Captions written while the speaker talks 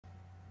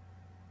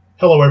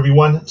Hello,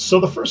 everyone. So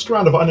the first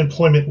round of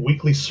unemployment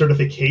weekly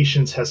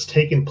certifications has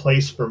taken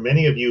place for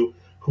many of you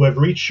who have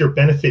reached your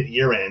benefit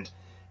year end,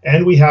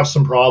 and we have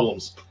some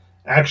problems.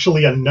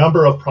 Actually, a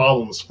number of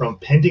problems from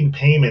pending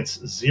payments,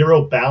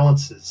 zero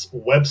balances,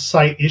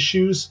 website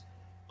issues,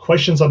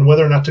 questions on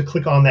whether or not to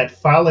click on that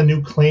file a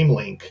new claim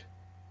link.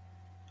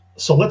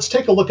 So let's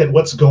take a look at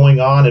what's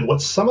going on and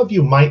what some of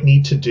you might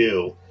need to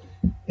do.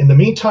 In the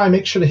meantime,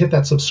 make sure to hit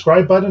that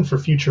subscribe button for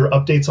future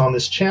updates on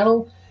this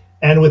channel.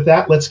 And with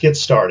that, let's get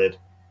started.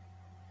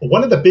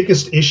 One of the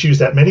biggest issues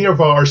that many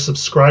of our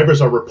subscribers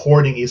are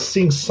reporting is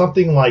seeing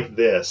something like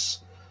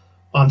this.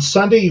 On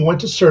Sunday, you went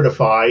to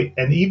certify,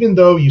 and even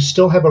though you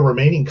still have a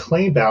remaining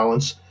claim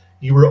balance,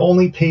 you were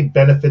only paid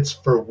benefits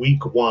for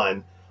week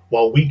 1,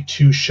 while week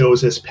 2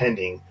 shows as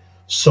pending.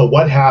 So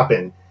what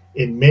happened?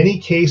 In many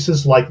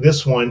cases like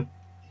this one,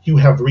 you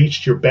have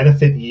reached your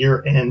benefit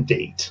year-end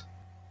date.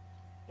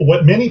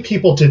 What many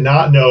people did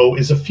not know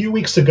is a few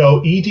weeks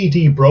ago,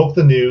 EDD broke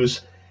the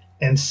news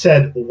and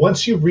said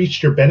once you've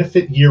reached your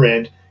benefit year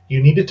end, you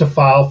needed to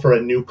file for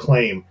a new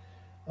claim.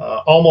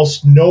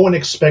 Almost no one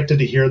expected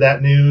to hear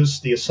that news.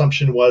 The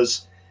assumption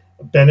was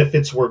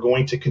benefits were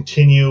going to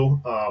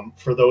continue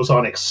for those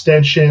on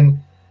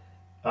extension.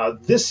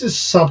 This is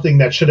something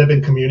that should have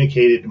been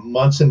communicated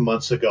months and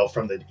months ago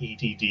from the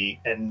EDD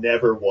and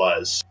never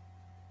was.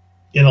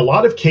 In a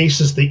lot of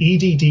cases, the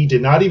EDD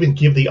did not even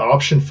give the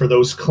option for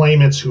those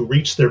claimants who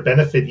reached their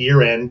benefit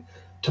year end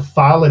to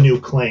file a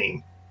new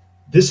claim.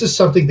 This is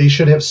something they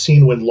should have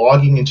seen when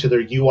logging into their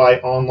UI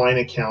online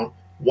account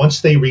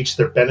once they reach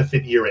their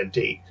benefit year-end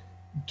date,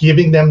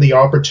 giving them the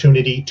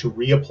opportunity to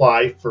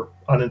reapply for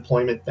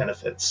unemployment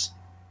benefits.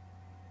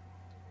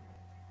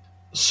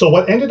 So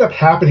what ended up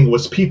happening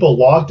was people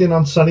logged in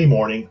on Sunday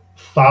morning,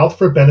 filed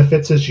for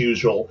benefits as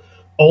usual,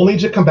 only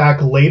to come back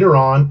later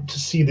on to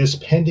see this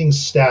pending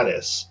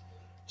status.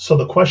 So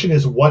the question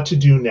is what to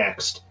do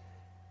next.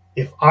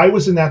 If I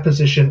was in that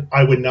position,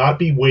 I would not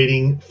be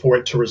waiting for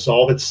it to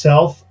resolve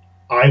itself.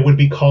 I would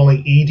be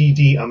calling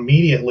EDD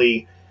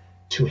immediately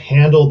to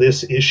handle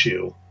this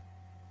issue.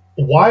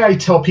 Why I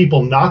tell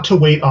people not to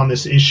wait on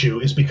this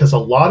issue is because a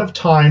lot of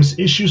times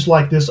issues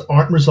like this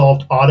aren't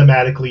resolved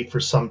automatically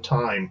for some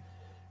time.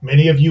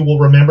 Many of you will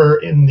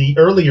remember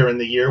earlier in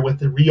the year with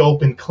the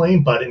reopen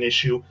claim button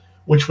issue,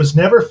 which was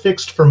never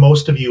fixed for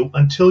most of you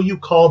until you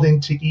called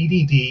into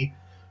EDD,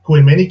 who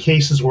in many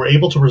cases were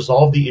able to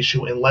resolve the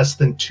issue in less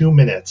than 2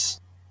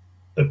 minutes.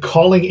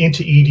 Calling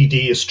into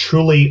EDD is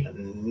truly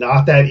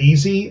not that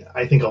easy.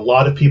 I think a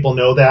lot of people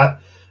know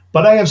that,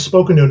 but I have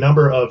spoken to a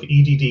number of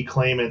EDD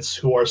claimants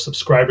who are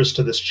subscribers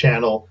to this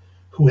channel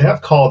who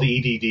have called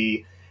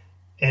EDD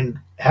and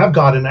have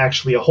gotten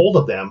actually a hold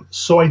of them.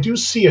 So I do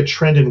see a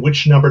trend in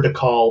which number to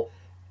call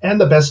and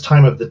the best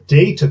time of the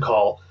day to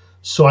call.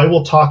 So I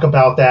will talk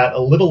about that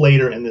a little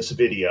later in this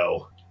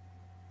video.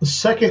 The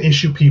second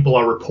issue people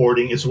are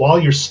reporting is while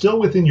you're still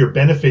within your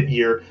benefit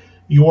year,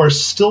 you are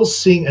still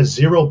seeing a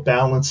zero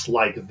balance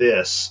like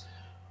this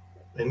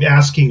and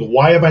asking,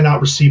 why have I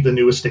not received the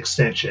newest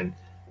extension?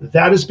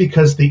 That is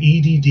because the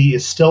EDD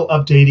is still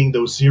updating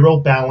those zero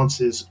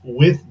balances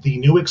with the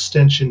new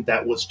extension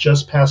that was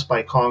just passed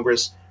by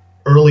Congress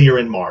earlier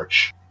in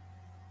March.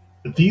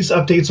 These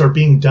updates are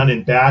being done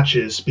in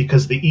batches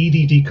because the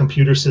EDD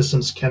computer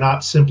systems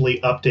cannot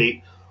simply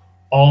update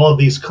all of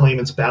these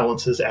claimants'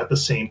 balances at the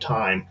same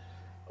time.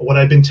 What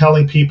I've been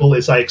telling people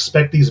is I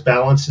expect these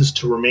balances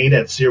to remain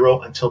at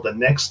zero until the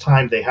next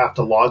time they have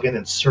to log in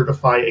and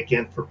certify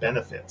again for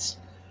benefits.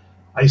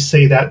 I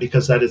say that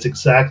because that is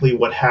exactly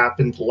what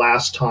happened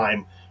last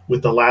time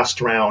with the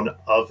last round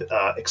of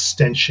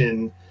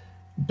extension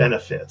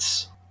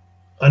benefits.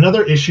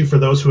 Another issue for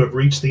those who have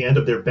reached the end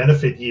of their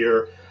benefit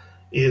year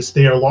is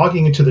they are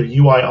logging into their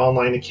UI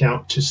online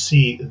account to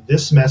see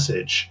this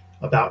message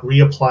about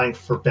reapplying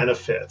for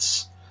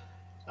benefits.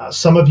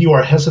 Some of you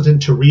are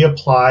hesitant to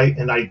reapply,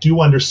 and I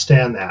do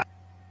understand that.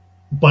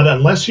 But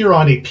unless you're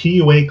on a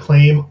PUA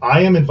claim,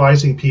 I am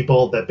advising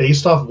people that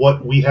based off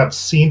what we have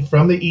seen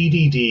from the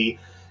EDD,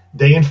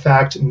 they in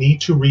fact need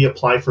to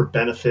reapply for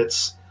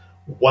benefits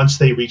once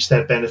they reach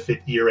that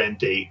benefit year-end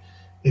date.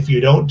 If you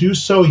don't do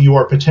so, you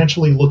are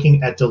potentially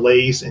looking at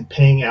delays in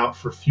paying out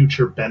for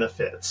future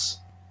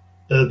benefits.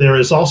 There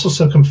is also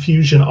some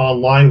confusion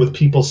online with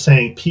people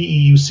saying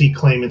PEUC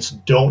claimants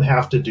don't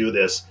have to do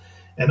this.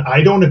 And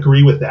I don't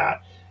agree with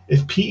that.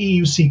 If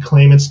PEUC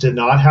claimants did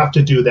not have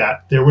to do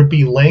that, there would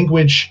be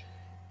language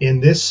in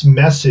this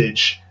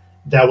message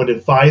that would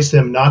advise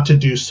them not to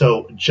do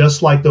so,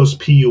 just like those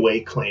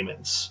PUA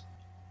claimants.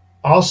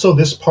 Also,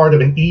 this part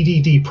of an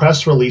EDD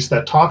press release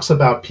that talks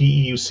about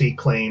PEUC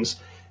claims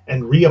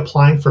and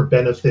reapplying for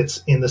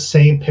benefits in the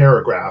same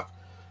paragraph.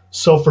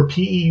 So for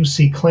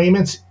PEUC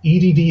claimants,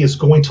 EDD is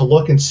going to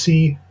look and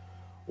see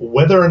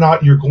whether or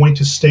not you're going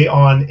to stay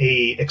on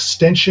an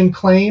extension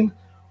claim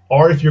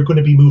or if you're going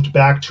to be moved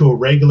back to a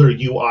regular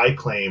UI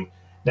claim.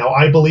 Now,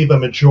 I believe a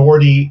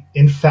majority,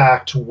 in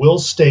fact, will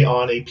stay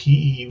on a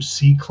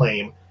PEUC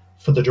claim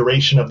for the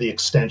duration of the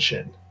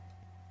extension.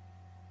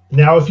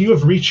 Now, if you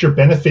have reached your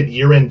benefit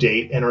year-end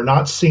date and are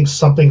not seeing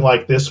something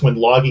like this when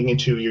logging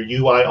into your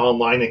UI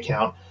Online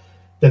account,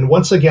 then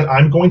once again,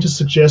 I'm going to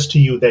suggest to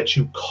you that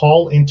you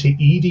call into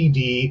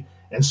EDD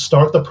and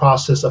start the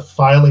process of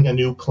filing a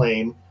new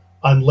claim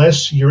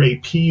unless you're a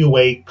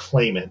PUA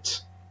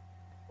claimant.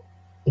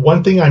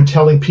 One thing I'm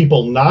telling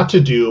people not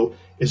to do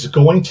is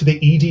going to the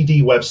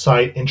EDD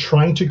website and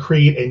trying to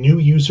create a new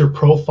user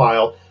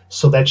profile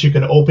so that you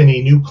can open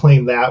a new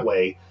claim that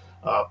way.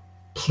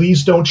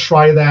 Please don't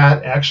try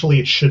that. Actually,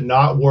 it should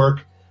not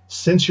work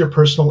since your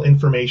personal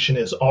information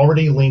is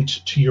already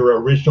linked to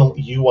your original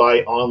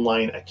UI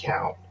Online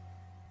account.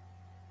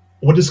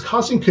 What is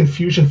causing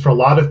confusion for a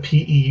lot of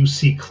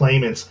PEUC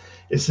claimants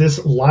is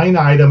this line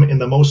item in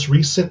the most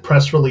recent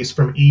press release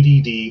from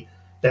EDD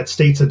that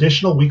states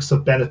additional weeks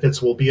of benefits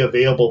will be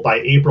available by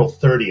April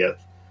 30th.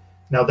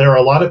 Now, there are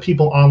a lot of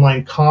people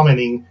online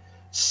commenting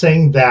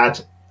saying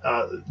that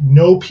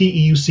no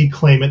PEUC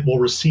claimant will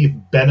receive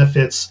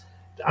benefits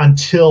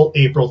until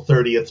April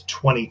 30th,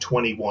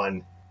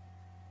 2021.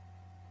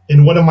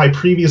 In one of my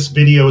previous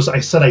videos, I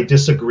said I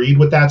disagreed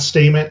with that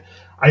statement.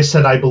 I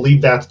said I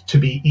believe that to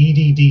be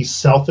EDD's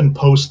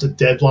self-imposed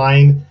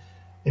deadline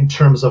in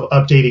terms of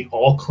updating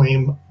all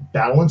claim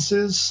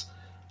balances.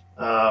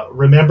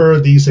 Remember,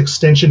 these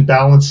extension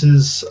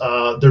balances,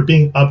 they're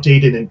being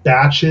updated in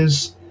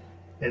batches,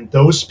 and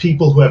those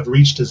people who have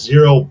reached a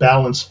zero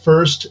balance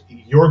first,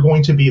 you're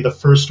going to be the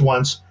first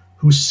ones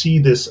who see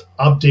this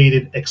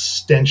updated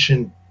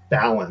extension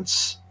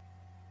balance.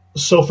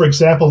 So for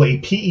example, a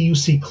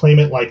PEUC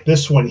claimant like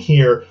this one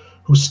here,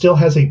 who still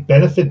has a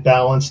benefit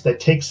balance that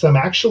takes them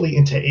actually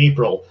into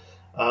April,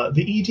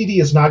 the EDD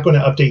is not going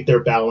to update their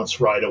balance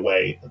right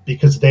away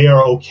because they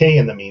are okay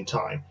in the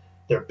meantime.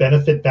 Their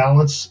benefit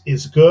balance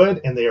is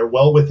good and they are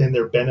well within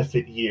their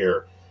benefit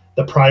year.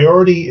 The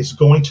priority is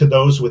going to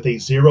those with a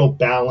zero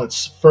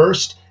balance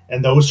first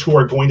and those who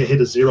are going to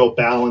hit a zero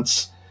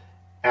balance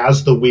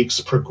as the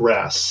weeks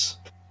progress.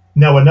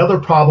 Now, another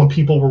problem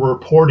people were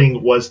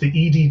reporting was the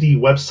EDD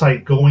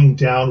website going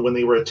down when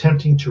they were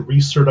attempting to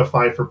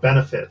recertify for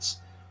benefits.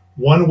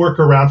 One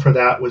workaround for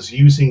that was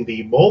using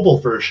the mobile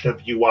version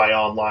of UI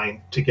Online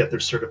to get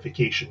their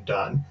certification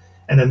done.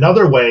 And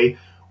another way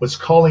was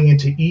calling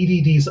into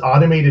EDD's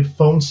automated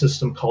phone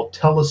system called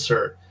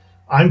Tele-Cert.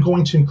 I'm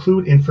going to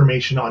include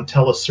information on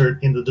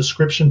Tele-Cert in the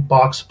description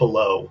box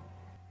below.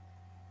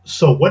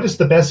 So what is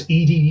the best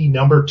EDD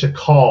number to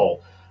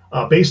call?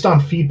 Based on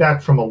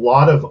feedback from a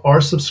lot of our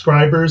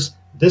subscribers,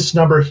 this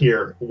number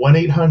here,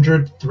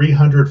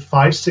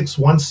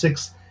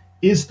 1-800-300-5616,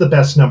 is the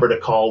best number to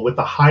call with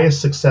the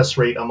highest success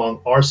rate among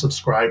our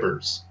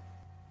subscribers.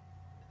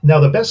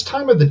 Now, the best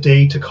time of the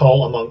day to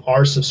call among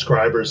our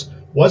subscribers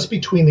was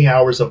between the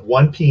hours of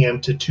 1 p.m.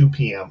 to 2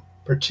 p.m.,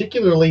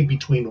 particularly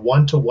between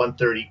 1 to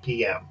 1:30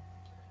 p.m.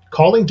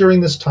 Calling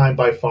during this time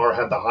by far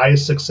had the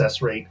highest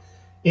success rate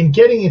in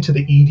getting into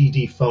the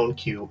EDD phone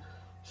queue,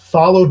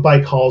 followed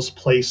by calls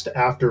placed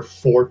after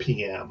 4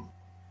 p.m.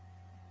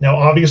 Now,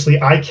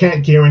 obviously, I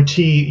can't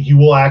guarantee you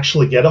will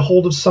actually get a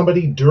hold of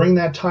somebody during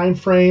that time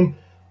frame,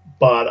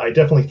 but I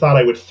definitely thought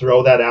I would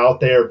throw that out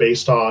there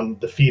based on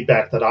the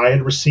feedback that I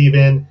had received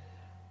in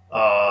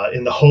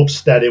the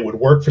hopes that it would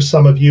work for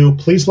some of you.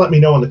 Please let me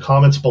know in the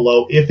comments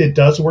below if it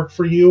does work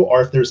for you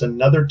or if there's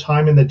another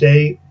time in the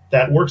day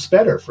that works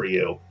better for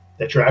you,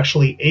 that you're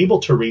actually able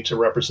to reach a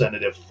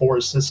representative for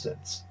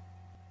assistance.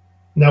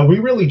 Now, we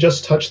really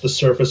just touched the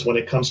surface when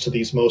it comes to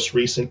these most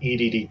recent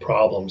EDD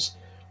problems.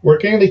 We're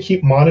going to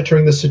keep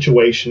monitoring the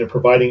situation and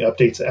providing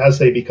updates as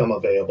they become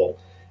available.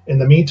 In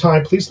the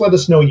meantime, please let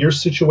us know your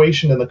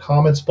situation in the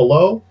comments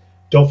below.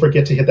 Don't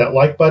forget to hit that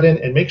like button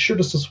and make sure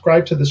to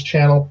subscribe to this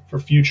channel for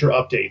future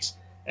updates.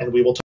 And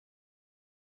we will